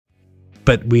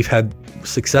But we've had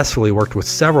successfully worked with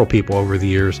several people over the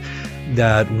years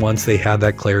that once they had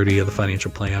that clarity of the financial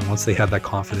plan, once they had that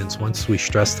confidence, once we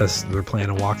stress tested their plan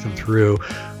and walked them through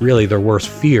really their worst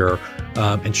fear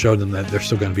and showed them that they're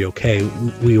still going to be okay,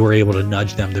 we were able to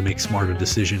nudge them to make smarter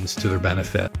decisions to their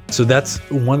benefit. So that's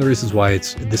one of the reasons why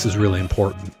this is really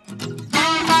important.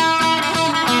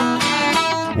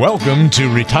 Welcome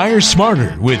to Retire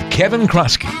Smarter with Kevin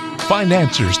Kroskey. Find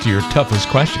answers to your toughest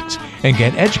questions and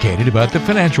get educated about the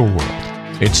financial world.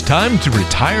 It's time to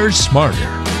retire smarter.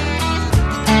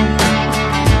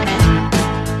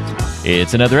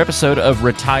 It's another episode of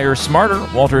Retire Smarter.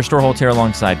 Walter Storholt here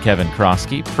alongside Kevin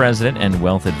Kroskey, President and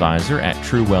Wealth Advisor at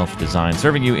True Wealth Design,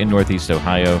 serving you in Northeast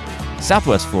Ohio,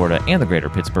 Southwest Florida, and the greater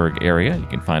Pittsburgh area. You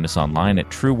can find us online at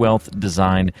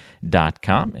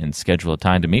truewealthdesign.com and schedule a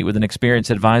time to meet with an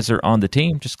experienced advisor on the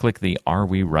team. Just click the Are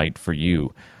We Right For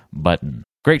You button.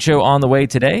 Great show on the way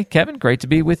today. Kevin, great to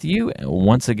be with you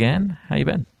once again. How you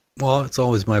been? It's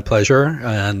always my pleasure,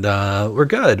 and we're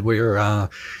good. We're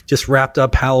just wrapped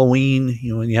up Halloween.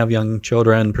 When you have young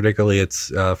children, particularly,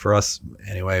 it's for us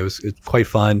anyway. It's quite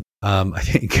fun. I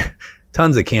think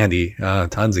tons of candy. I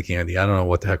don't know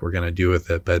what the heck we're gonna do with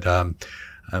it, but I'm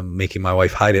making my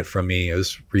wife hide it from me.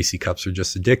 Those Reese cups are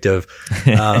just addictive.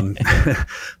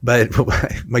 But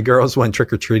my girls went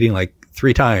trick or treating like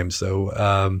 3 times,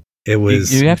 so. It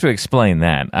was. You have to explain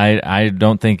that. I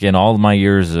don't think in all my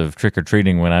years of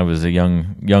trick-or-treating when I was a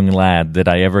young lad that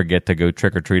I ever get to go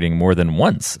trick-or-treating more than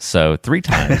once. So 3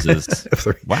 times is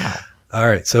wow. All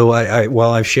right. So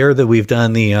I've shared that we've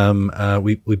done the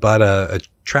we bought a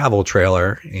travel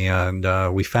trailer,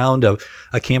 and we found a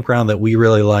campground that we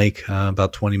really like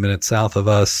about 20 minutes south of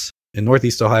us in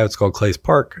Northeast Ohio. It's called Clays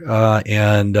Park,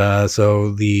 and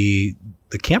so the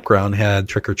campground had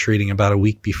trick-or-treating about a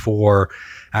week before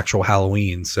actual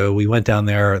Halloween. So we went down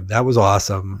there. That was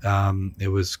awesome. It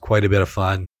was quite a bit of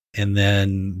fun. And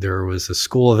then there was a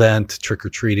school event,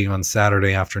 trick-or-treating on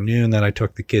Saturday afternoon that I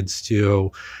took the kids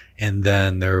to. And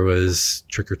then there was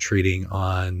trick-or-treating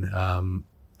on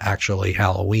actually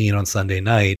Halloween on Sunday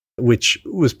night, which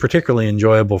was particularly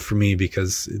enjoyable for me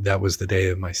because that was the day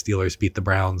that my Steelers beat the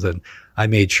Browns. And I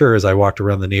made sure as I walked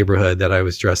around the neighborhood that I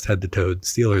was dressed head to toe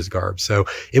Steelers garb. So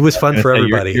it was fun for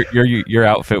everybody. Your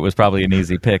outfit was probably an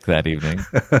easy pick that evening.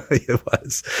 It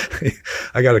was.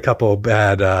 I got a couple of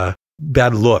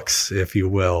bad looks, if you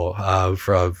will,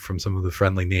 from some of the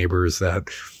friendly neighbors that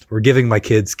were giving my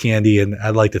kids candy. And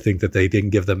I'd like to think that they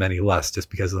didn't give them any less just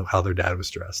because of how their dad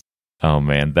was dressed. Oh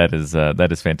man, that is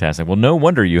fantastic. Well, no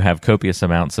wonder you have copious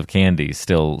amounts of candy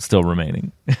still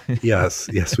remaining. Yes,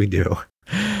 we do.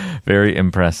 Very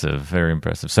impressive.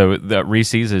 So the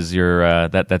Reese's is your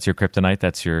that's your kryptonite.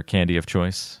 That's your candy of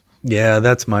choice. Yeah,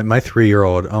 that's my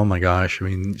 3-year-old. Oh my gosh. I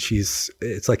mean,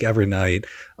 it's like every night,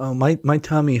 oh, my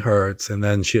tummy hurts. And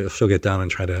then she'll get down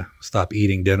and try to stop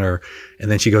eating dinner.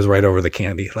 And then she goes right over the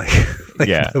candy. Like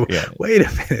yeah. Wait a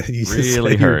minute. You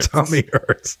really just hurts. Your tummy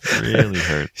hurts. Really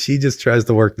hurts. She just tries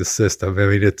to work the system. I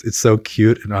mean, it's so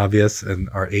cute and obvious.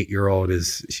 And our 8-year-old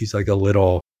she's like a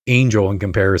little angel in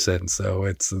comparison.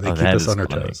 So they keep us on our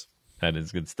toes. That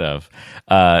is good stuff.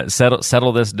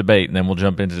 Settle this debate, and then we'll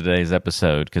jump into today's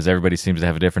episode because everybody seems to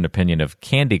have a different opinion of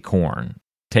candy corn.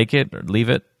 Take it or leave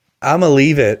it? I'm a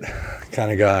leave it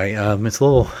kind of guy. It's a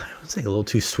little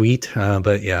too sweet,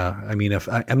 but yeah. I mean,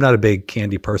 I'm not a big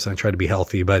candy person, I try to be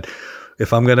healthy, but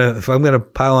if I'm gonna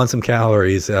pile on some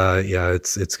calories,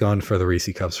 it's gone for the Reese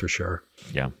cups for sure.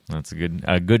 Yeah, that's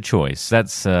a good choice.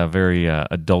 That's very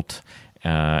adult.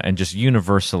 And just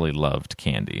universally loved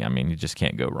candy. I mean, you just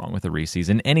can't go wrong with a Reese's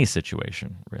in any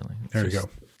situation, really. There you go.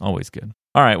 Always good.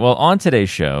 All right, well, on today's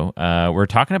show, we're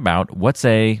talking about what's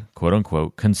a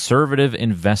quote-unquote conservative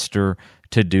investor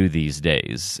to do these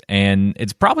days. And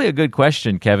it's probably a good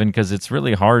question, Kevin, because it's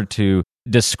really hard to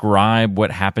describe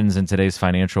what happens in today's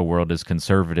financial world as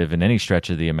conservative in any stretch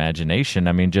of the imagination.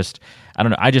 I mean, I don't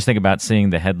know. I just think about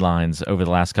seeing the headlines over the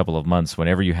last couple of months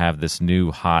whenever you have this new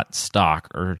hot stock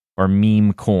or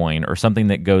meme coin or something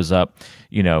that goes up,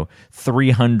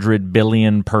 300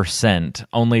 billion%,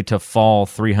 only to fall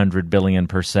 300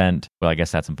 billion%. Well, I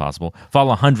guess that's impossible.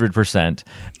 Fall 100%.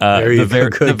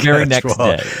 The very next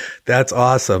day. That's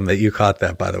awesome that you caught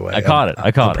that, by the way. I caught it.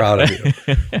 I'm proud of you.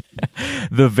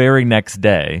 The very next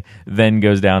day then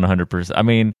goes down 100%. I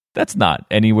mean, that's not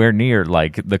anywhere near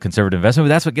like the conservative investment,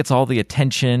 but that's what gets all the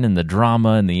attention and the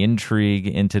drama and the intrigue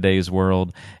in today's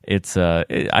world. It's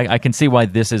I can see why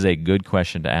this is a good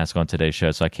question to ask on today's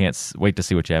show, so I can't wait to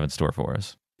see what you have in store for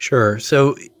us. Sure.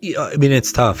 So, I mean,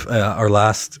 it's tough. Our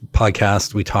last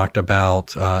podcast, we talked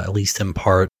about, at least in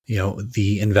part,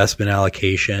 the investment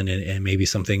allocation and maybe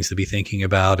some things to be thinking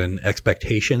about and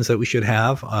expectations that we should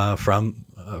have,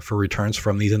 for returns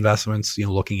from these investments,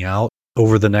 looking out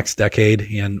over the next decade.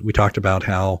 And we talked about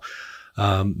how,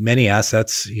 many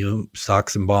assets,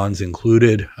 stocks and bonds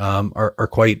included, are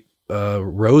quite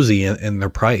rosy in their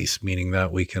price, meaning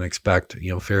that we can expect,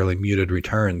 fairly muted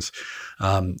returns,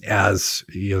 as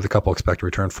the couple expected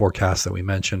return forecasts that we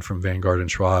mentioned from Vanguard and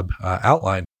Schwab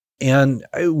outline. And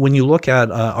when you look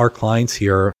at our clients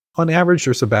here, on average,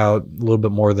 there's about a little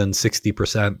bit more than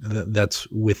 60% that's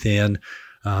within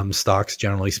stocks,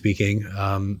 generally speaking.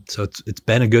 So it's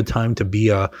been a good time to be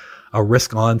a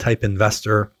risk-on type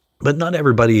investor. But not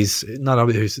everybody's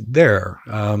there.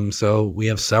 So we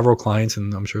have several clients,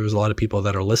 and I'm sure there's a lot of people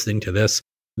that are listening to this,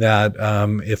 that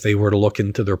if they were to look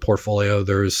into their portfolio,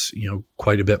 there's,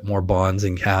 quite a bit more bonds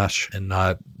and cash and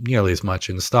not nearly as much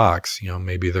in stocks.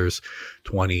 Maybe there's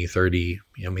 20, 30,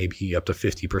 maybe up to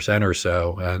 50% or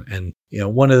so. And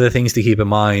one of the things to keep in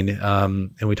mind,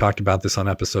 and we talked about this on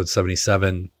episode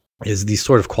 77, is these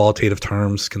sort of qualitative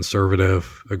terms: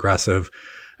 conservative, aggressive.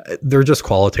 They're just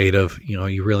qualitative.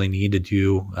 You really need to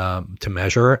do, to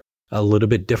measure a little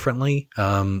bit differently.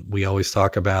 We always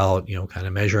talk about, kind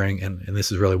of measuring, and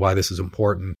this is really why this is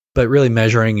important, but really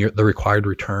measuring the required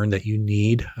return that you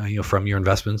need, from your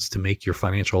investments to make your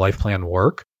financial life plan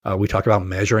work. We talk about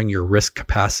measuring your risk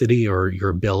capacity or your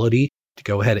ability to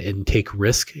go ahead and take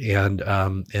risk. And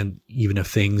even if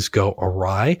things go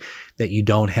awry, that you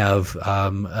don't have,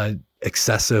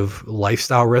 excessive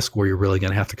lifestyle risk where you're really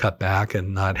going to have to cut back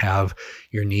and not have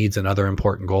your needs and other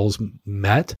important goals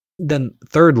met. Then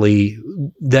thirdly,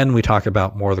 then we talk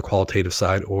about more of the qualitative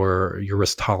side, or your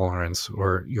risk tolerance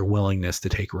or your willingness to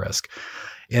take risk.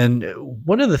 And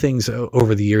one of the things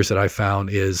over the years that I found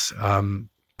is,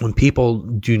 when people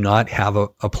do not have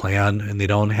a plan and they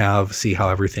don't see how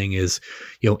everything is,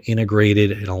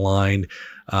 integrated and aligned,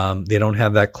 they don't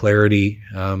have that clarity.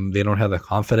 They don't have the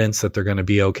confidence that they're going to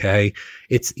be okay.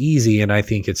 It's easy. And I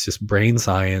think it's just brain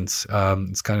science.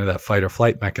 It's kind of that fight or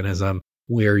flight mechanism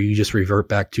where you just revert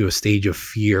back to a stage of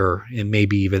fear and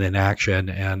maybe even inaction.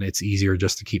 And it's easier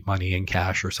just to keep money in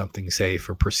cash or something safe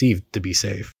or perceived to be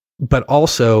safe. But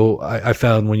also, I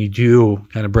found when you do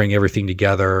kind of bring everything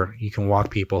together, you can walk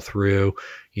people through,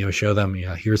 show them,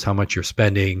 here's how much you're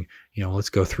spending. Let's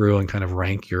go through and kind of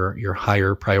rank your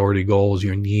higher priority goals,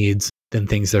 your needs, then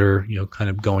things that are,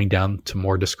 kind of going down to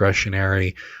more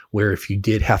discretionary, where if you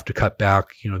did have to cut back,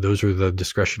 those are the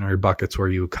discretionary buckets where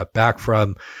you would cut back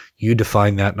from. You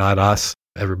define that, not us.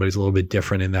 Everybody's a little bit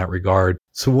different in that regard.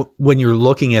 So when you're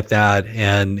looking at that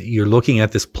and you're looking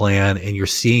at this plan and you're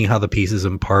seeing how the pieces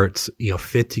and parts,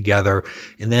 fit together,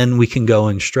 and then we can go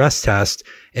and stress test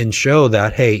and show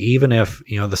that, hey, even if,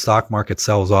 the stock market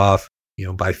sells off,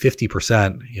 by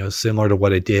 50%, similar to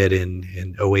what it did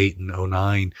in 08 and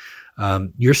 09,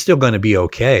 you're still going to be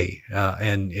okay,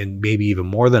 and maybe even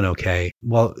more than okay.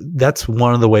 Well, that's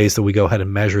one of the ways that we go ahead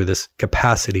and measure this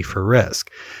capacity for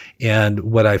risk. And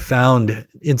what I found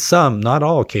in some, not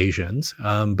all occasions,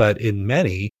 but in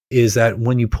many, is that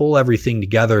when you pull everything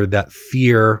together, that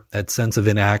fear, that sense of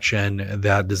inaction,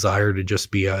 that desire to just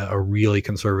be a really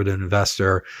conservative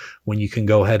investor, when you can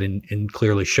go ahead and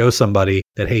clearly show somebody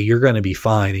that, hey, you're going to be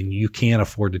fine and you can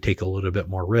afford to take a little bit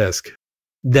more risk,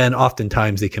 then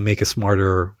oftentimes they can make a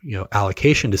smarter,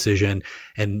 allocation decision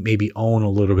and maybe own a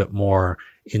little bit more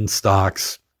in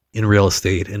stocks, in real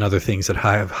estate, and other things that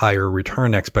have higher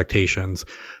return expectations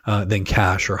than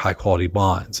cash or high quality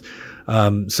bonds.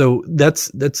 So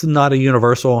that's not a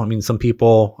universal. I mean, some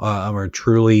people are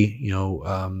truly,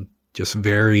 just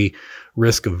very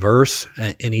risk averse,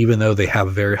 and even though they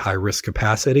have very high risk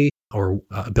capacity or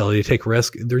ability to take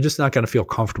risk, they're just not going to feel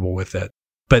comfortable with it.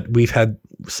 But we've had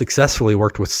successfully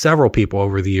worked with several people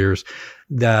over the years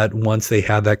that once they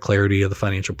had that clarity of the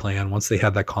financial plan, once they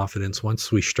had that confidence,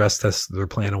 once we stress test their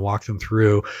plan and walk them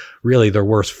through really their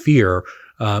worst fear,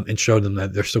 and showed them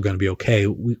that they're still going to be okay,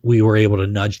 we were able to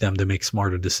nudge them to make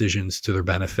smarter decisions to their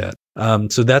benefit.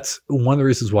 So that's one of the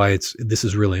reasons why this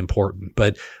is really important.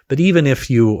 But even if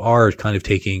you are kind of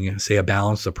taking, say, a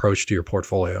balanced approach to your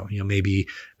portfolio, maybe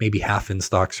half in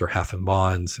stocks or half in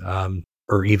bonds,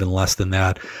 or even less than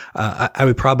that. I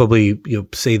would probably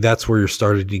say that's where you're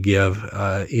starting to give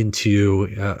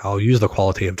into, I'll use the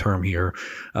qualitative term here,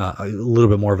 a little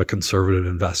bit more of a conservative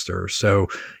investor. So,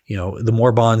 the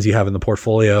more bonds you have in the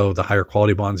portfolio, the higher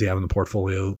quality bonds you have in the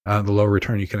portfolio, the lower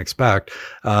return you can expect,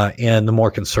 and the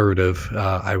more conservative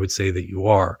I would say that you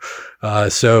are.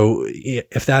 So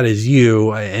if that is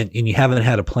you and you haven't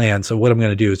had a plan, so what I'm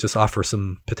going to do is just offer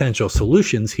some potential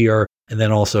solutions here, and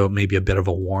then also maybe a bit of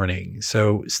a warning.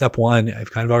 So step one,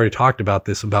 I've kind of already talked about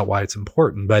this, about why it's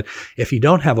important, but if you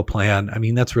don't have a plan,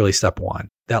 that's really step one.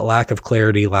 That lack of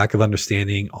clarity, lack of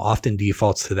understanding often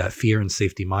defaults to that fear and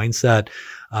safety mindset,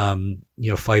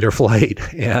 fight or flight.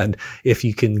 And if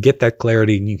you can get that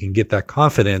clarity and you can get that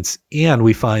confidence, and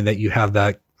we find that you have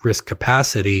that risk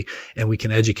capacity and we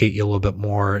can educate you a little bit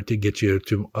more to get you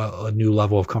to a new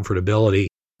level of comfortability,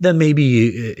 then maybe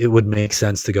it would make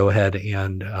sense to go ahead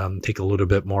and take a little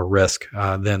bit more risk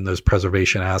than those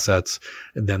preservation assets,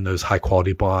 and then those high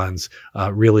quality bonds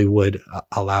really would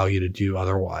allow you to do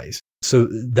otherwise. So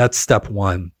that's step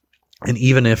one. And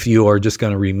even if you are just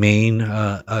going to remain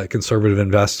a conservative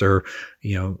investor,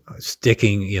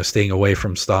 staying away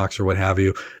from stocks or what have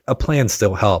you, a plan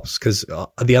still helps, because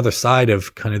the other side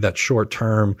of kind of that short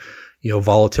term,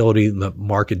 volatility and the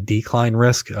market decline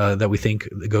risk that we think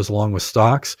goes along with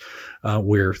stocks,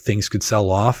 where things could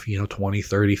sell off, 20,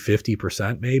 30,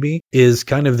 50% maybe, is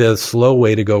kind of the slow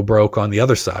way to go broke on the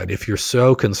other side. If you're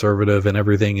so conservative and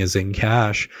everything is in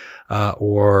cash,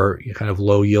 or kind of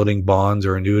low yielding bonds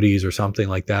or annuities or something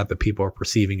like that people are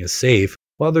perceiving as safe,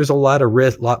 well, there's a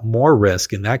lot more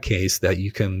risk in that case that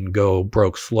you can go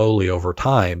broke slowly over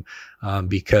time.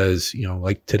 Because,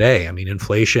 like today,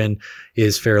 inflation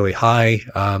is fairly high.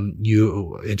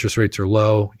 Interest rates are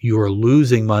low. You are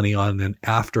losing money on an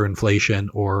after inflation,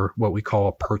 or what we call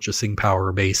a purchasing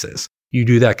power basis. You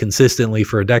do that consistently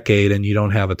for a decade and you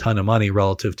don't have a ton of money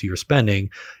relative to your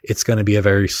spending, it's going to be a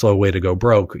very slow way to go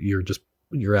broke.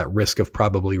 You're at risk of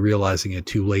probably realizing it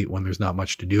too late when there's not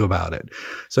much to do about it.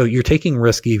 So you're taking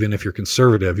risk even if you're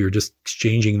conservative. You're just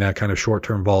exchanging that kind of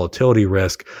short-term volatility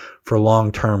risk for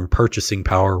long-term purchasing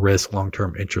power risk,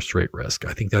 long-term interest rate risk.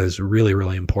 I think that is really,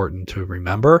 really important to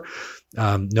remember.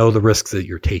 Know the risks that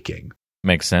you're taking.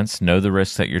 Makes sense. Know the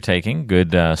risks that you're taking.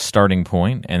 Good starting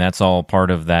point. And that's all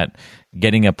part of that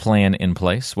getting a plan in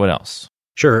place. What else?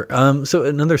 Sure. So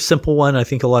another simple one, I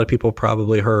think a lot of people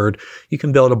probably heard, you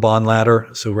can build a bond ladder.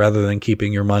 So rather than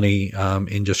keeping your money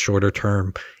in just shorter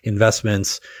term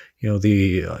investments,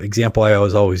 the example I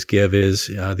always give is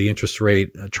the interest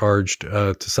rate charged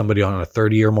to somebody on a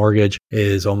 30-year mortgage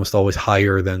is almost always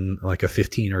higher than like a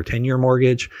 15 or 10-year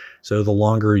mortgage. So the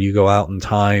longer you go out in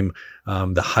time,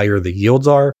 the higher the yields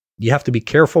are. You have to be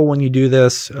careful when you do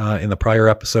this. In the prior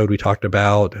episode, we talked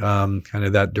about kind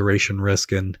of that duration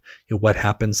risk and what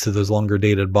happens to those longer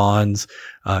dated bonds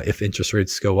if interest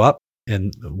rates go up.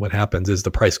 And what happens is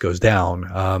the price goes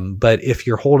down. But if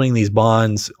you're holding these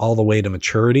bonds all the way to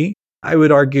maturity, I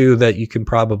would argue that you can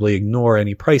probably ignore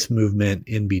any price movement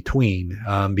in between,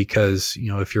 because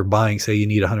if you're buying, say you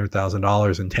need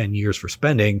 $100,000 in 10 years for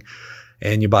spending,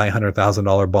 and you buy a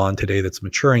 $100,000 bond today that's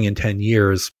maturing in 10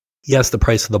 years, yes, the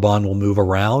price of the bond will move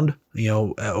around,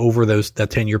 over that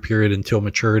 10-year period until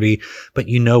maturity, but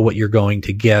what you're going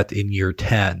to get in year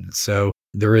 10. So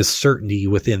there is certainty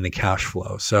within the cash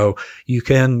flow. So you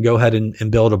can go ahead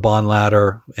and build a bond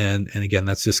ladder. And again,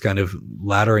 that's just kind of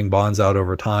laddering bonds out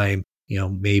over time,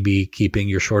 maybe keeping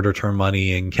your shorter term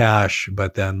money in cash,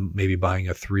 but then maybe buying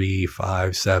a 3,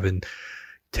 5, 7,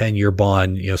 10-year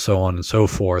bond, so on and so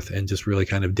forth, and just really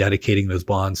kind of dedicating those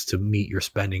bonds to meet your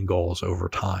spending goals over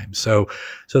time. So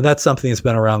that's something that's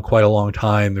been around quite a long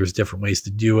time. There's different ways to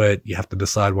do it. You have to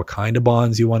decide what kind of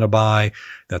bonds you want to buy.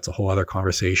 That's a whole other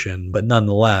conversation. But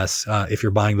nonetheless, if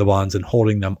you're buying the bonds and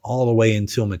holding them all the way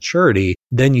until maturity,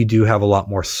 then you do have a lot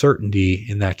more certainty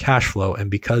in that cash flow. And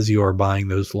because you are buying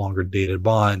those longer dated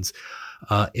bonds,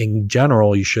 in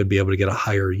general, you should be able to get a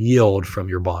higher yield from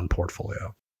your bond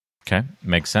portfolio. Okay,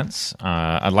 makes sense.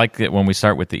 I like it when we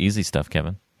start with the easy stuff,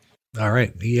 Kevin. All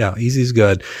right. Yeah, easy is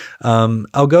good.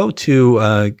 I'll go to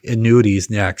annuities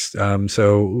next.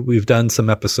 So we've done some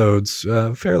episodes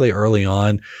fairly early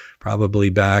on,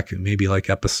 probably back maybe like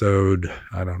episode,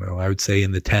 I don't know, I would say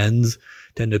in the 10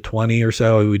 to 20 or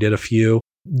so. We did a few.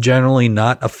 Generally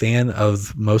not a fan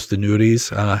of most annuities,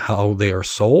 how they are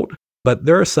sold, but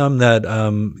there are some that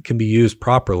can be used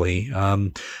properly.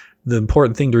 The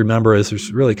important thing to remember is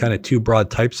there's really kind of two broad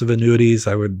types of annuities.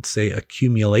 I would say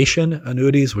accumulation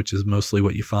annuities, which is mostly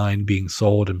what you find being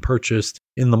sold and purchased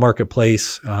in the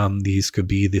marketplace. These could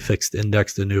be the fixed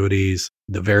indexed annuities,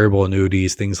 the variable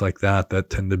annuities, things like that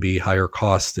tend to be higher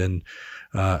cost and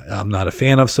I'm not a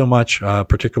fan of so much,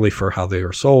 particularly for how they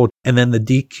are sold. And then the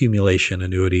decumulation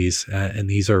annuities, and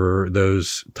these are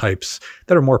those types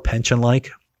that are more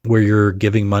pension-like, where you're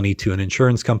giving money to an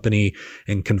insurance company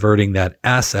and converting that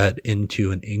asset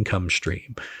into an income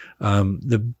stream.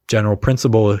 The general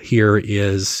principle here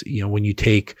is, when you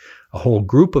take a whole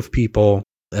group of people,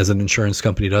 as an insurance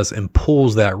company does, and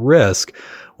pulls that risk,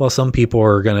 well, some people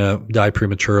are going to die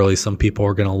prematurely. Some people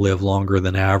are going to live longer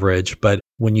than average. But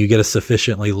when you get a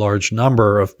sufficiently large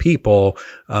number of people,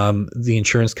 the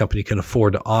insurance company can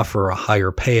afford to offer a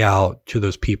higher payout to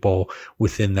those people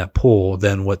within that pool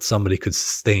than what somebody could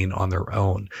sustain on their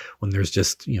own when there's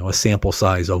just, a sample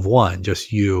size of one,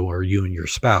 just you or you and your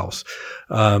spouse.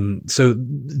 So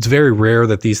it's very rare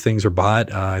that these things are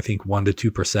bought. I think 1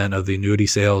 to 2% of the annuity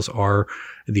sales are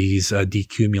these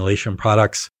decumulation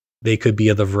products. They could be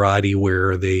of the variety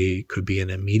where they could be an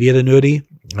immediate annuity,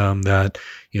 that,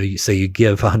 you say you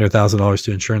give $100,000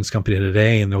 to an insurance company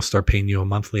today and they'll start paying you a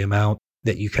monthly amount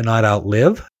that you cannot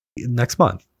outlive next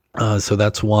month. So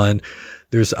that's one.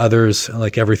 There's others,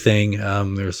 like everything.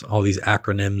 There's all these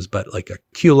acronyms, but like a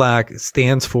QLAC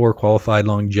stands for Qualified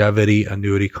Longevity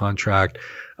Annuity Contract.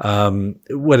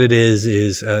 What it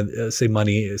is say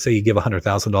you give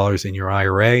 $100,000 in your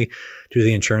IRA to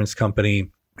the insurance company.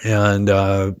 And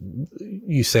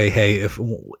you say, hey, if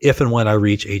and when I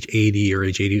reach age 80 or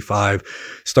age 85,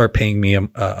 start paying me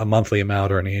a monthly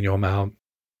amount or an annual amount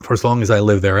for as long as I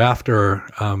live thereafter,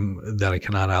 that I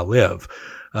cannot outlive.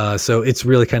 So it's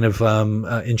really kind of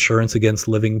insurance against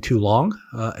living too long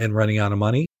and running out of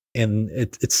money. And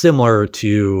it's similar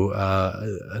to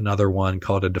another one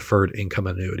called a deferred income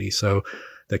annuity. So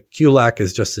the QLAC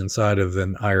is just inside of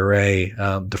an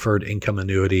IRA. Deferred income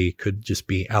annuity could just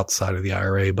be outside of the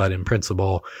IRA, but in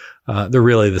principle, they're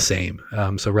really the same.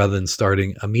 So rather than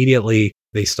starting immediately,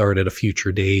 they start at a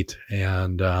future date.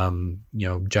 And,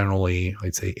 generally,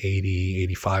 I'd say 80,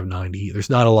 85, 90. There's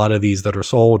not a lot of these that are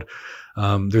sold.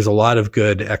 There's a lot of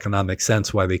good economic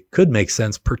sense why they could make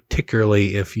sense,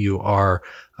 particularly if you are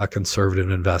a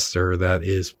conservative investor that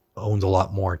owns a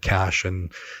lot more cash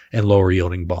and lower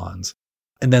yielding bonds.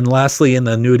 And then lastly, in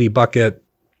the annuity bucket,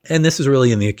 and this is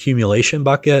really in the accumulation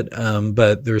bucket,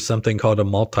 but there's something called a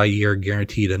multi-year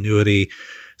guaranteed annuity.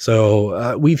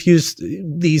 So we've used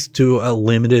these to a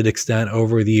limited extent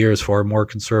over the years for our more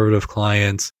conservative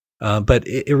clients, but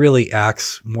it really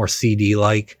acts more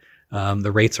CD-like.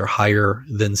 The rates are higher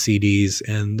than CDs,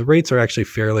 and the rates are actually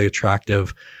fairly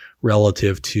attractive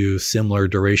relative to similar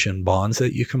duration bonds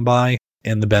that you can buy.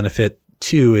 And the benefit,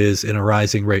 too, is in a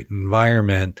rising rate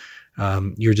environment,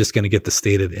 you're just going to get the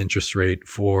stated interest rate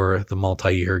for the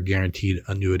multi-year guaranteed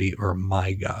annuity, or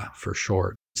MYGA for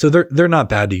short. So they're not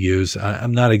bad to use.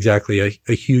 I'm not exactly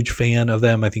a huge fan of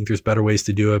them. I think there's better ways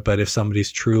to do it. But if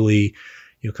somebody's truly,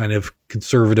 kind of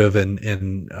conservative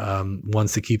and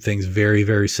wants to keep things very,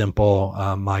 very simple,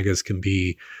 MYGAs can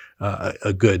be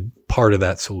a good part of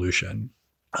that solution.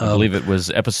 I believe it was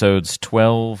episodes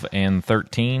 12 and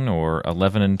 13 or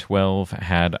 11 and 12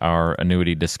 had our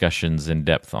annuity discussions in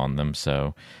depth on them.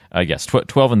 So yes,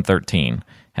 12 and 13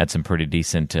 had some pretty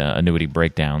decent annuity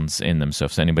breakdowns in them. So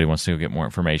if anybody wants to go get more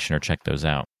information or check those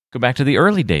out, go back to the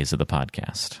early days of the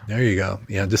podcast. There you go.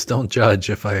 Yeah, just don't judge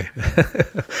if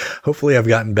hopefully I've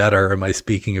gotten better at my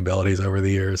speaking abilities over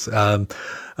the years.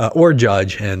 Or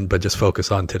judge, but just focus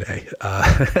on today.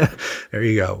 There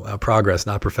you go. Progress,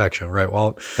 not perfection, right,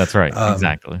 Walt? That's right.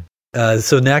 Exactly.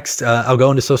 So next, I'll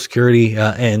go into Social Security,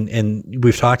 and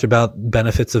we've talked about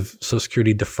benefits of Social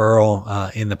Security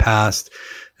deferral in the past.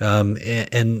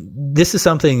 And this is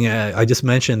something I just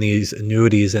mentioned, these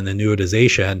annuities and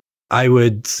annuitization. I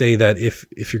would say that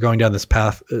if you're going down this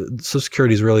path, Social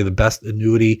Security is really the best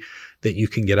annuity that you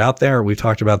can get out there. We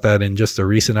talked about that in just a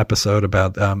recent episode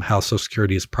about how Social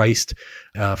Security is priced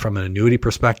from an annuity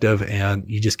perspective, and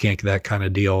you just can't get that kind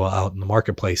of deal out in the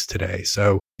marketplace today.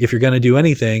 So if you're going to do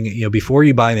anything, before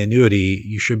you buy an annuity,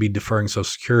 you should be deferring Social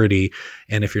Security.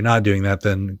 And if you're not doing that,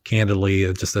 then candidly,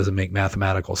 it just doesn't make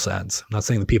mathematical sense. I'm not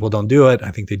saying that people don't do it.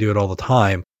 I think they do it all the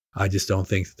time. I just don't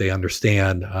think that they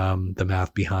understand the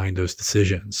math behind those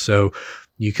decisions. So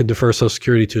you can defer Social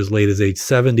Security to as late as age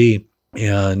 70,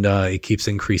 and it keeps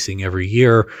increasing every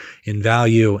year in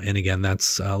value. And again,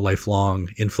 that's a lifelong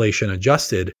inflation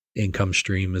adjusted income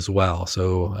stream as well.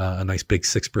 So a nice big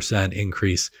 6%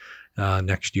 increase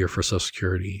next year for Social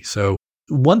Security. So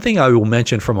one thing I will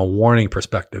mention from a warning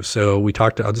perspective. So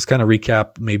I'll just kind of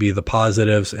recap maybe the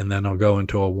positives and then I'll go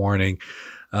into a warning.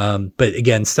 But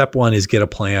again, step one is get a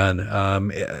plan.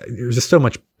 There's just so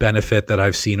much benefit that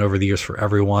I've seen over the years for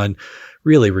everyone,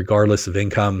 really, regardless of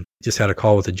income. Just had a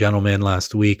call with a gentleman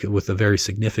last week with a very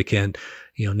significant,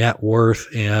 net worth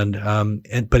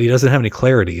but he doesn't have any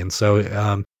clarity. And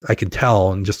so, I can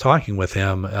tell and just talking with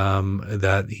him,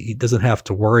 that he doesn't have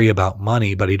to worry about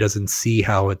money, but he doesn't see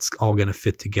how it's all going to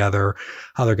fit together,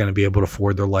 how they're going to be able to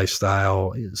afford their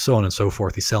lifestyle, so on and so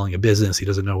forth. He's selling a business. He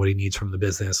doesn't know what he needs from the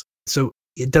business. So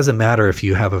it doesn't matter if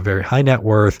you have a very high net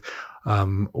worth,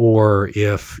 or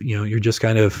if, you're just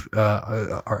kind of,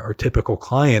 our typical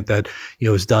client that,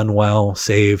 has done well,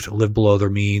 saved, lived below their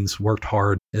means, worked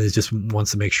hard, and is just wants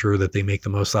to make sure that they make the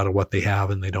most out of what they have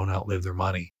and they don't outlive their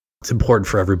money. It's important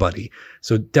for everybody.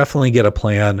 So definitely get a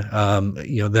plan.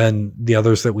 Then the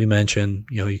others that we mentioned,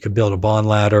 you could build a bond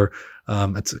ladder.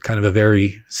 It's kind of a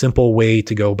very simple way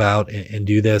to go about and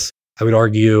do this. I would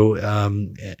argue,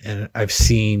 and I've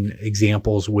seen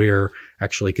examples where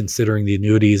actually considering the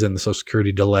annuities and the Social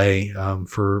Security delay,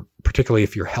 for particularly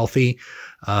if you're healthy,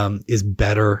 is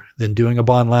better than doing a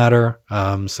bond ladder.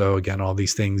 So again, all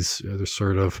these things, there's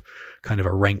sort of kind of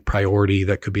a ranked priority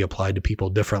that could be applied to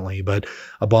people differently, but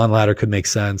a bond ladder could make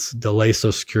sense. Delay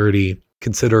Social Security,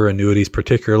 consider annuities,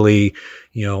 particularly,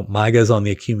 MYGAs on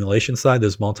the accumulation side,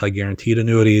 those multi-guaranteed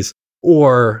annuities,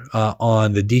 or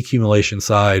on the decumulation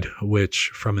side, which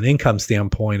from an income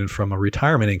standpoint and from a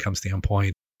retirement income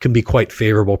standpoint can be quite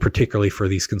favorable, particularly for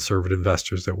these conservative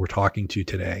investors that we're talking to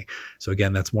today. So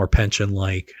again, that's more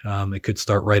pension-like. It could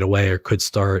start right away or could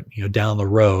start, down the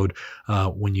road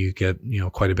when you get,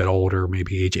 quite a bit older,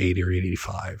 maybe age 80 or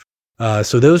 85.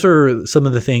 So those are some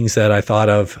of the things that I thought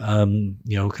of, kind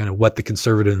of what the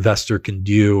conservative investor can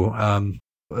do.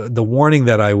 The warning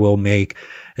that I will make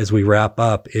as we wrap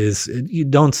up is you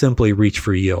don't simply reach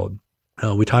for yield.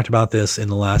 We talked about this in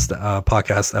the last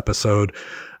podcast episode,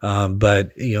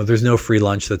 but there's no free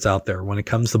lunch that's out there. When it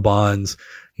comes to bonds,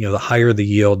 the higher the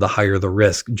yield, the higher the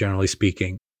risk, generally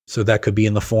speaking. So that could be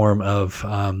in the form of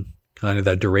kind of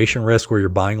that duration risk where you're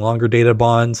buying longer dated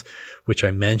bonds, which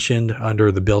I mentioned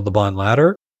under the build the bond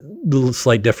ladder. The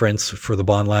slight difference for the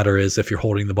bond ladder is if you're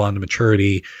holding the bond to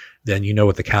maturity, then you know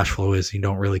what the cash flow is. You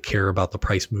don't really care about the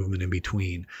price movement in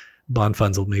between. Bond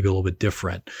funds will maybe a little bit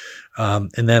different.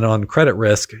 And then on credit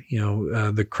risk,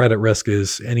 the credit risk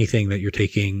is anything that you're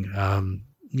taking,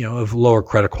 of lower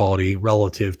credit quality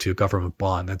relative to a government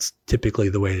bond. That's typically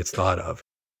the way it's thought of.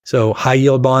 So high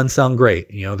yield bonds sound great.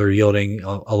 They're yielding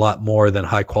a lot more than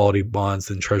high quality bonds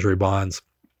than treasury bonds.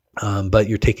 But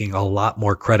you're taking a lot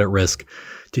more credit risk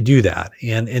to do that.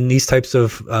 And in these types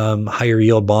of higher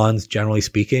yield bonds, generally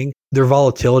speaking, their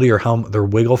volatility or their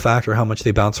wiggle factor, how much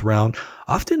they bounce around,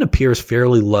 often appears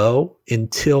fairly low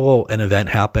until an event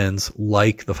happens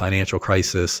like the financial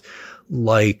crisis,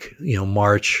 like,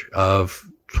 March of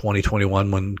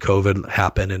 2021 when COVID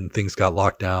happened and things got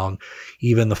locked down.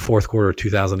 Even the fourth quarter of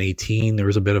 2018, there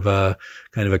was a bit of a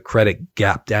kind of a credit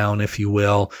gap down, if you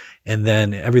will. And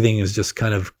then everything is just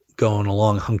kind of going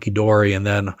along hunky-dory. And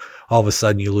then all of a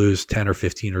sudden you lose 10 or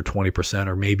 15 or 20%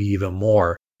 or maybe even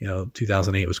more.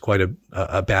 2008 was quite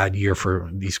a bad year for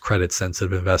these credit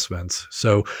sensitive investments.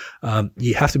 So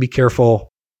you have to be careful.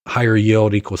 Higher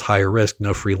yield equals higher risk,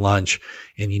 no free lunch.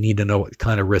 And you need to know what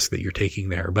kind of risk that you're taking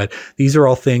there. But these are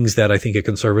all things that I think a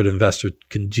conservative investor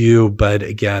can do. But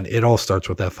again, it all starts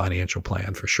with that financial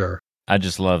plan for sure. I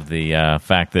just love the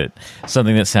fact that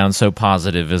something that sounds so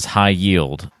positive as high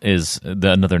yield is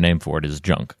another name for it is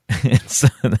junk. So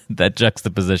that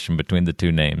juxtaposition between the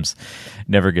two names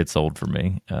never gets old for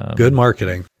me. Good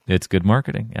marketing. It's good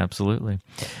marketing. Absolutely.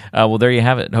 Well, there you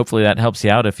have it. Hopefully that helps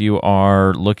you out if you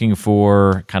are looking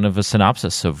for kind of a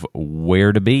synopsis of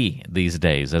where to be these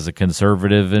days as a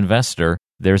conservative investor.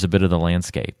 There's a bit of the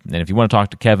landscape. And if you want to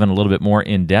talk to Kevin a little bit more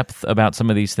in depth about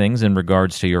some of these things in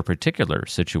regards to your particular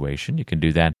situation, you can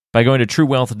do that by going to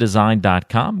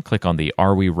truewealthdesign.com, click on the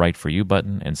Are We Right For You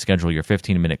button, and schedule your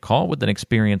 15-minute call with an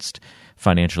experienced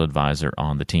financial advisor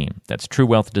on the team. That's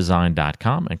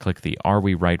truewealthdesign.com, and click the Are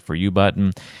We Right For You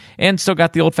button. And still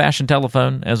got the old-fashioned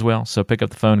telephone as well, so pick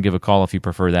up the phone, give a call if you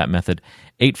prefer that method,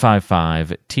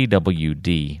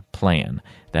 855-TWD-PLAN.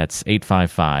 That's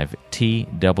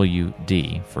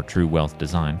 855-TWD for True Wealth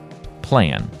Design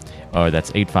Plan. Or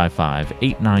that's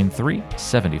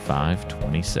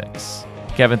 855-893-7526.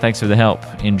 Kevin, thanks for the help.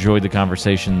 Enjoyed the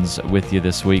conversations with you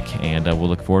this week, and we'll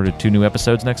look forward to 2 new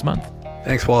episodes next month.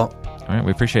 Thanks, Walt. All right,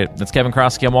 we appreciate it. That's Kevin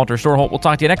Kroskey. I'm Walter Storholt. We'll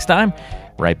talk to you next time,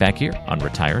 right back here on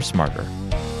Retire Smarter.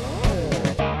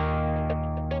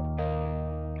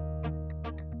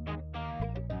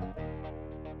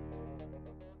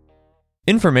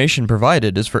 Information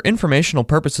provided is for informational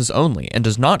purposes only and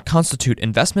does not constitute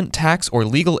investment, tax, or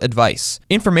legal advice.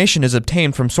 Information is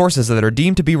obtained from sources that are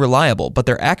deemed to be reliable, but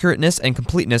their accurateness and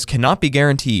completeness cannot be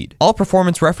guaranteed. All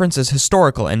performance reference is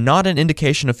historical and not an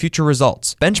indication of future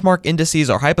results. Benchmark indices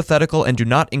are hypothetical and do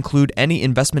not include any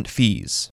investment fees.